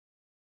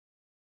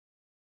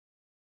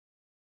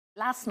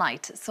Last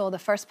night saw the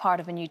first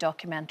part of a new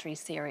documentary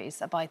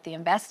series about the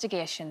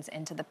investigations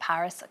into the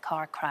Paris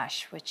car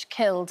crash which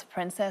killed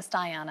Princess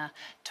Diana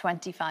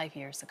 25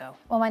 years ago.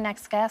 Well, my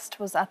next guest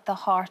was at the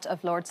heart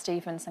of Lord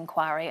Stephen's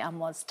inquiry and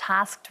was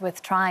tasked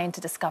with trying to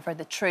discover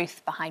the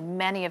truth behind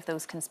many of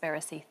those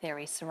conspiracy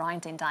theories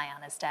surrounding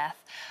Diana's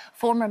death.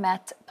 Former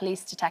Met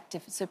Police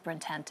Detective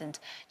Superintendent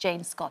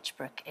Jane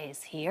Scotchbrook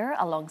is here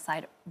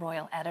alongside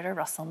Royal Editor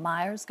Russell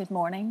Myers. Good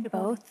morning,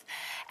 both.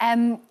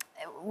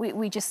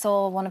 We just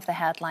saw one of the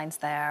headlines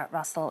there,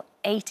 Russell.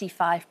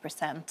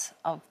 85%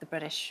 of the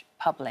British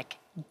public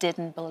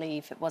didn't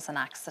believe it was an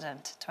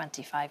accident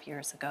 25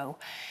 years ago.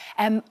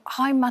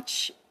 How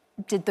much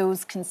did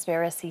those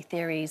conspiracy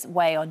theories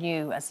weigh on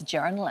you as a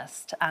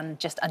journalist and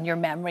your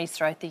memories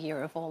throughout the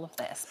year of all of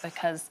this?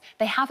 Because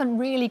they haven't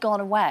really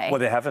gone away. Well,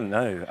 they haven't,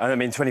 no. I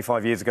mean,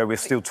 25 years ago, we're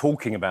still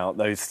talking about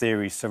those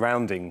theories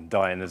surrounding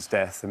Diana's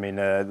death. I mean,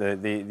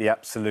 the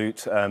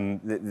absolute...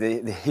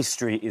 the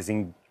history is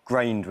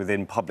ingrained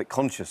within public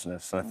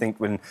consciousness. And I think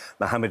when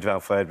Mohammed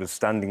Valferd was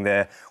standing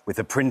there with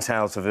a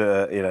printout of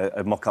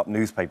a mock-up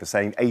newspaper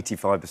saying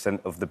 85%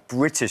 of the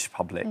British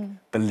public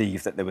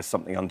believed that there was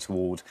something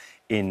untoward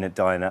in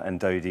Diana and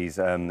Dodi's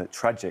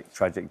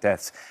tragic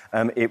deaths,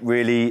 it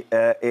really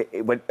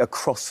it went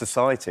across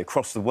society,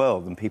 across the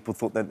world, and people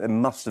thought that there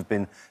must have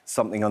been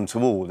something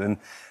untoward. And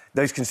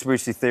those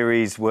conspiracy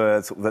theories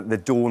were sort of the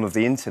dawn of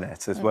the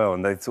internet as well,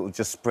 and they sort of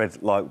just spread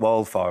like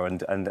wildfire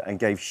and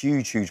gave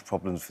huge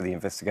problems for the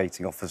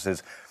investigating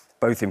officers,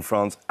 both in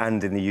France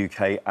and in the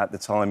UK at the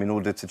time, in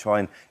order to try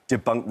and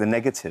debunk the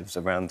negatives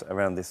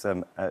around this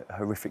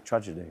horrific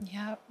tragedy.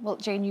 Yeah, well,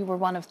 Jane, you were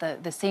one of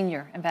the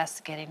senior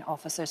investigating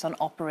officers on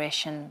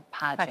Operation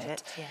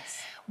Paget.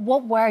 Yes.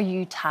 What were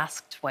you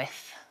tasked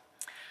with?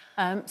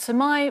 So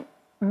my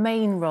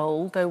main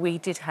role, though we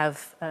did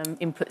have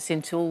inputs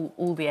into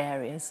all the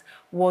areas,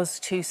 was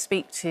to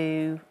speak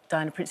to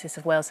Diana, Princess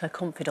of Wales, her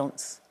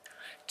confidants,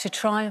 to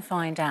try and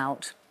find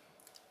out,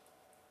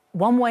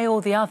 one way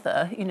or the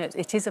other, you know,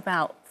 it is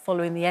about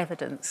following the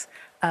evidence,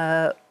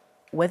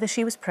 whether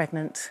she was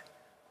pregnant,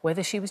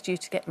 whether she was due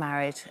to get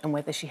married, and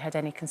whether she had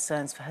any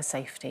concerns for her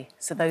safety.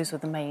 So those were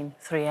the main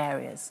three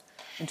areas,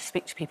 and to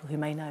speak to people who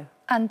may know.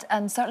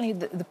 And certainly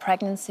the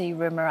pregnancy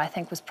rumour, I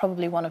think, was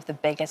probably one of the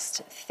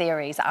biggest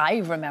theories. I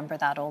remember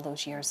that all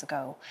those years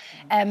ago.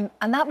 And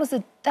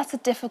that's a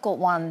difficult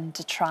one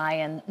to try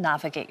and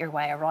navigate your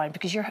way around,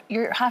 because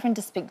you're having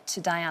to speak to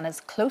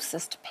Diana's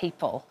closest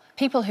people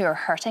who are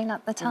hurting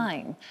at the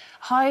time.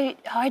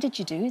 How did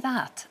you do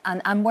that?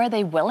 And were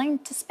they willing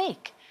to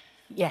speak?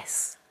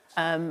 Yes,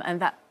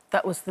 and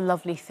that was the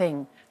lovely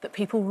thing, that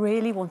people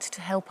really wanted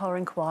to help our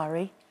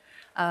inquiry.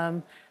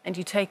 And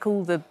you take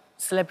all the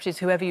celebrities,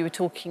 whoever you were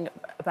talking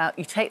about,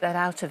 you take that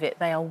out of it.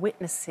 They are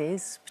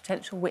witnesses,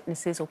 potential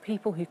witnesses, or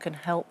people who can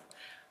help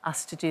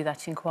us to do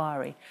that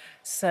inquiry.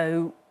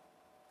 So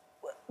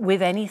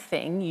with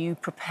anything, you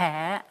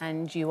prepare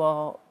and you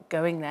are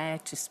going there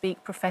to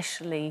speak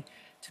professionally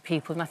to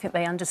people. And I think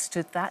they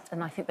understood that,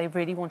 and I think they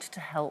really wanted to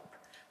help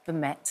the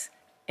Met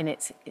in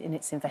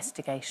its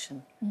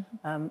investigation.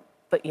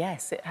 But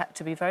yes, it had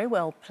to be very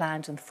well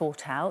planned and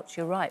thought out.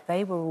 You're right,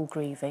 they were all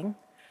grieving.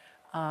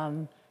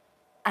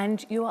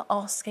 And you are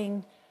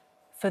asking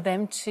for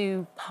them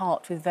to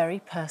part with very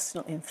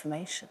personal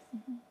information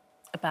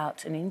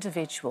about an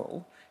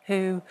individual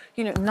who,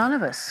 you know, none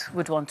of us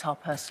would want our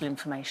personal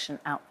information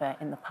out there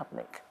in the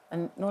public.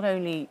 And not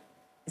only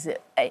is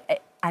it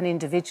an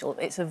individual,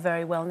 it's a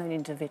very well-known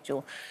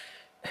individual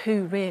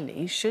who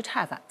really should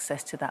have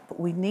access to that, but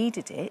we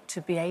needed it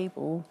to be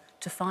able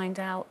to find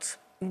out,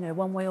 you know,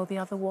 one way or the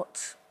other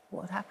what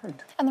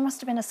happened. And there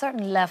must have been a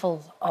certain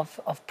level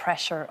of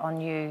pressure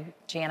on you,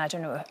 Jane. I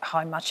don't know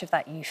how much of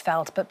that you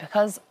felt, but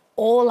because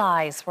all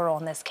eyes were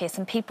on this case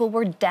and people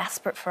were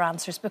desperate for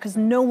answers because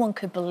no one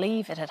could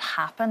believe it had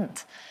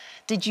happened.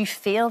 Did you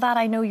feel that?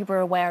 I know you were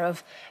aware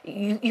of...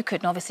 You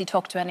couldn't obviously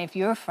talk to any of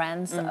your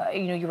friends.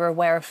 You know, you were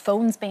aware of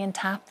phones being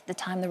tapped at the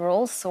time. There were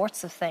all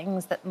sorts of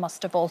things that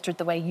must have altered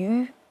the way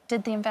you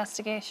did the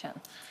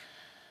investigation.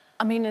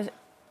 I mean,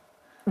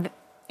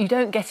 you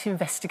don't get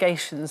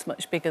investigations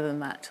much bigger than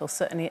that, or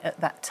certainly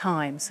at that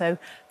time. So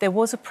there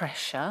was a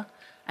pressure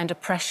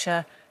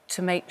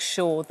to make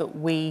sure that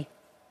we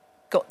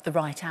got the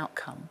right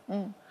outcome.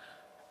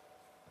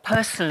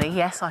 Personally,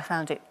 yes, I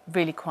found it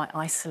really quite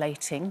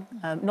isolating.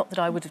 Not that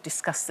I would have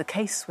discussed the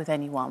case with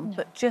anyone,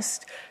 but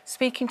just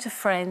speaking to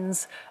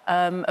friends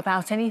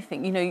about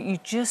anything. You know, you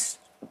just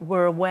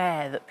were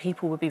aware that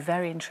people would be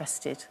very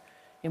interested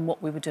in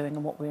what we were doing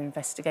and what we were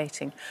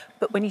investigating.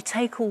 But when you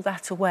take all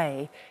that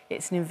away,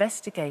 it's an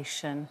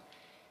investigation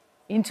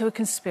into a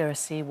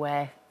conspiracy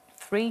where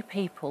 3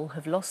 people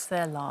have lost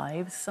their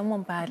lives,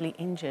 someone badly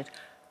injured,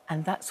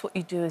 and that's what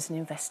you do as an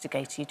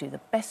investigator. You do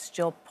the best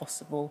job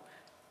possible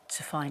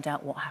to find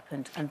out what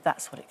happened, and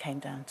that's what it came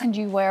down to. And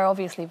you were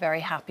obviously very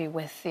happy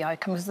with the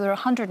outcome, because there were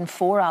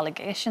 104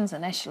 allegations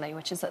initially,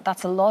 which is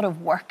that's a lot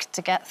of work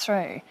to get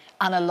through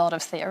and a lot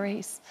of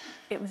theories.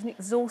 It was an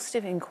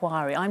exhaustive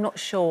inquiry. I'm not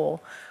sure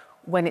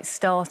when it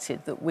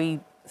started that we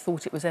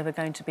thought it was ever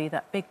going to be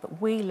that big,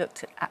 but we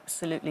looked at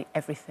absolutely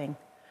everything.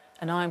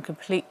 And I'm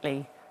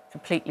completely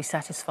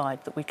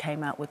satisfied that we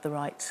came out with the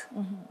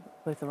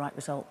right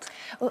result.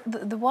 Well,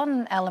 the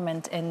one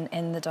element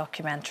in the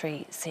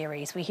documentary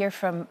series, we hear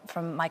from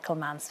Michael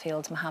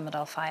Mansfield, Mohammed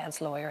Al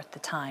Fayed's lawyer at the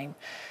time,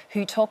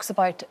 who talks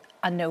about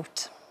a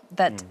note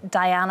that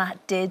Diana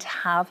did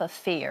have a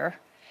fear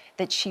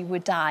that she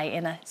would die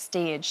in a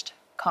staged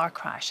car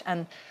crash.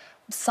 And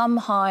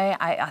somehow,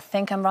 I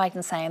think I'm right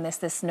in saying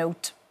this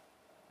note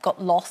got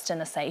lost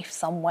in a safe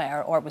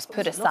somewhere, or was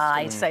put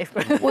aside.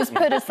 Was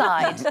put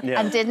aside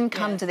and didn't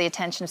come to the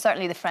attention,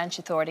 certainly the French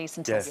authorities,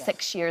 until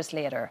 6 years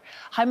later.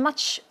 How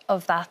much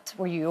of that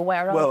were you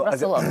aware of,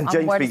 Russell?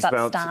 Jane speaks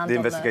about the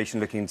investigation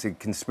looking into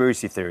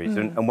conspiracy theories,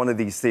 and one of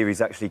these theories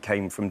actually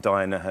came from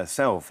Diana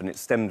herself, and it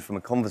stemmed from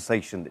a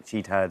conversation that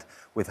she'd had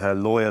with her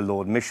lawyer,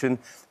 Lord Mission,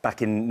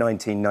 back in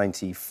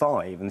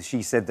 1995, and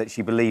she said that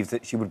she believed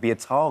that she would be a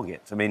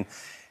target. I mean,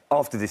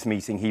 after this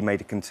meeting, he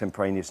made a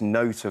contemporaneous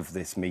note of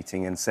this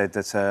meeting and said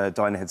that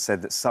Diana had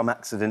said that some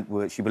accident,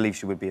 she believed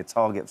she would be a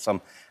target of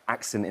some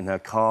accident in her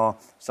car,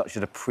 such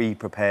as a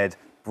pre-prepared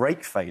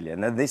brake failure.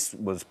 Now, this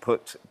was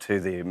put to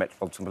the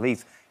Metropolitan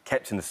Police,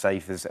 kept in the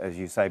safe, as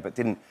you say, but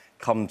didn't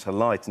come to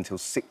light until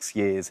 6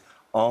 years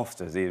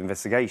after the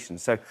investigation.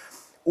 So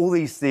all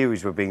these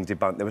theories were being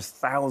debunked. There was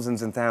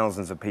thousands and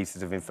thousands of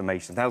pieces of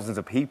information, thousands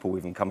of people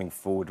even coming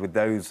forward with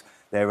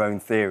their own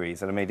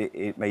theories, and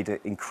it made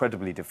it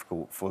incredibly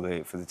difficult for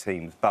the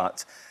teams.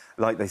 But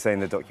like they say in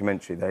the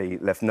documentary, they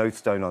left no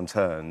stone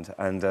unturned,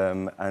 and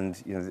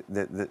you know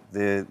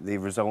the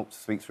result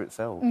speaks for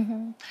itself.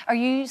 Are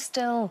you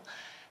still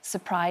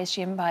surprised,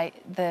 Jim, by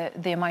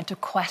the amount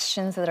of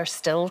questions that are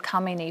still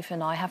coming even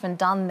now, having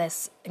done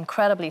this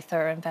incredibly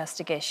thorough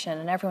investigation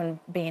and everyone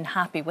being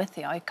happy with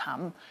the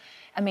outcome?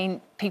 I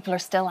mean, people are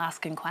still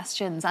asking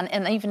questions.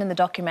 And even in the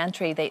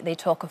documentary, they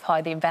talk of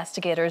how the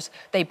investigators,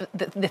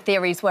 the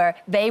theories where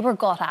they were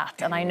got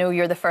at. And I know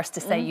you're the first to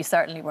say you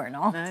certainly were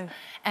not.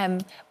 No.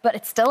 But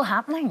it's still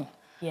happening.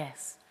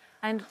 Yes.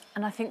 And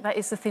I think that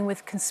is the thing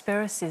with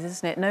conspiracies,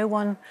 isn't it? No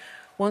one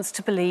wants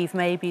to believe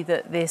maybe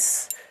that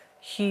this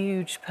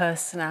huge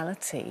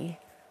personality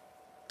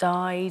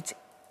died,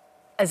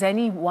 as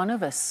any one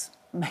of us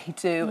may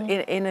do,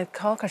 in a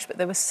car crash. But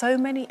there were so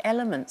many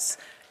elements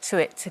to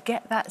it, to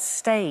get that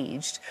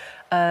staged,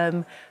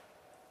 for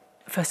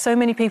so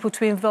many people to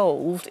be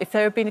involved. If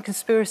there had been a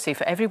conspiracy,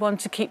 for everyone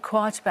to keep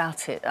quiet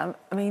about it, I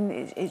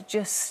mean,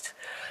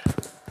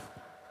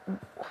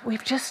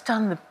 we've just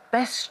done the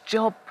best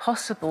job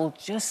possible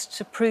just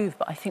to prove,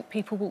 but I think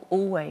people will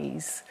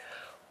always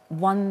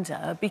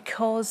wonder,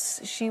 because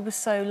she was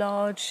so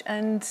large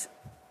and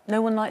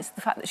no one likes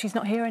the fact that she's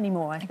not here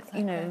anymore.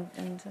 You know.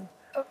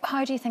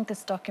 How do you think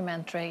this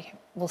documentary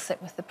will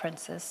sit with the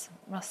princes,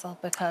 Russell?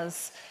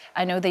 Because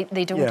I know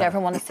they don't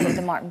ever want to see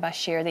the Martin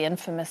Bashir, the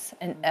infamous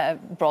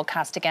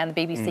broadcast again.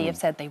 The BBC have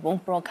said they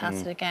won't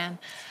broadcast it again.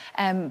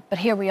 But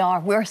here we are.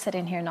 We're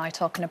sitting here now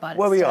talking about it.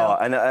 Well, we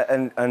are,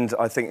 and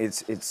I think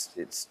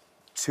it's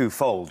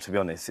twofold, to be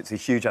honest. It's a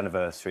huge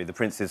anniversary. The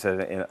princes,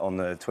 on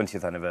the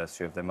 20th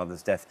anniversary of their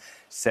mother's death,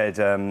 said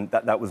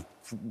that was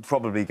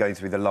probably going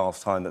to be the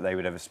last time that they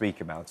would ever speak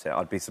about it.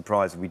 I'd be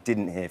surprised if we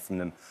didn't hear from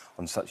them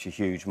on such a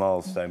huge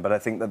milestone. But I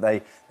think that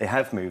they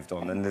have moved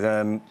on,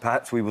 and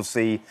perhaps we will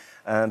see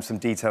some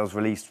details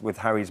released with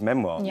Harry's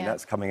memoir. Yeah.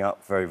 That's coming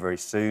up very, very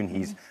soon.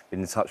 He's been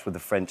in touch with the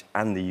French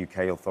and the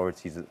UK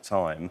authorities at the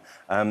time.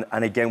 And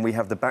again, we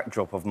have the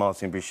backdrop of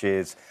Martin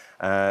Bashir's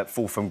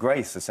fall from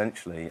grace,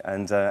 essentially,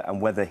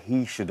 and whether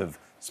he should have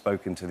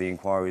spoken to the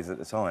inquiries at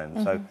the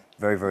time. So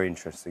very, very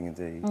interesting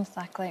indeed.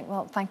 Exactly.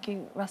 Well, thank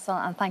you, Russell,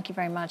 and thank you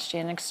very much,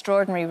 Jane. An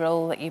extraordinary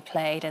role that you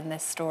played in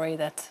this story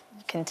that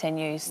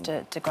continues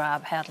to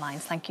grab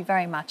headlines. Thank you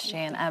very much,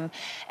 Jane.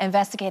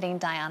 Investigating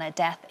Diana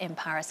Death in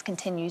Paris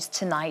continues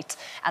tonight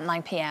at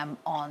 9 p.m.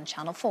 on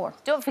Channel 4.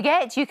 Don't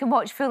forget, you can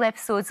watch full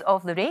episodes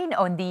of Lorraine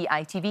on the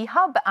ITV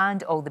Hub,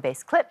 and all the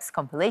best clips,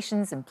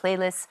 compilations and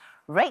playlists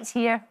right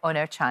here on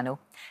our channel.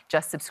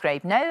 Just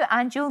subscribe now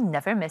and you'll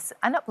never miss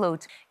an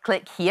upload.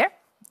 Click here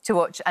to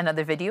watch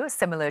another video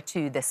similar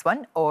to this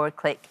one, or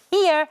click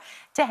here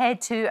to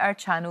head to our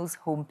channel's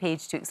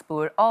homepage to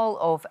explore all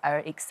of our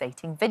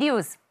exciting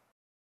videos.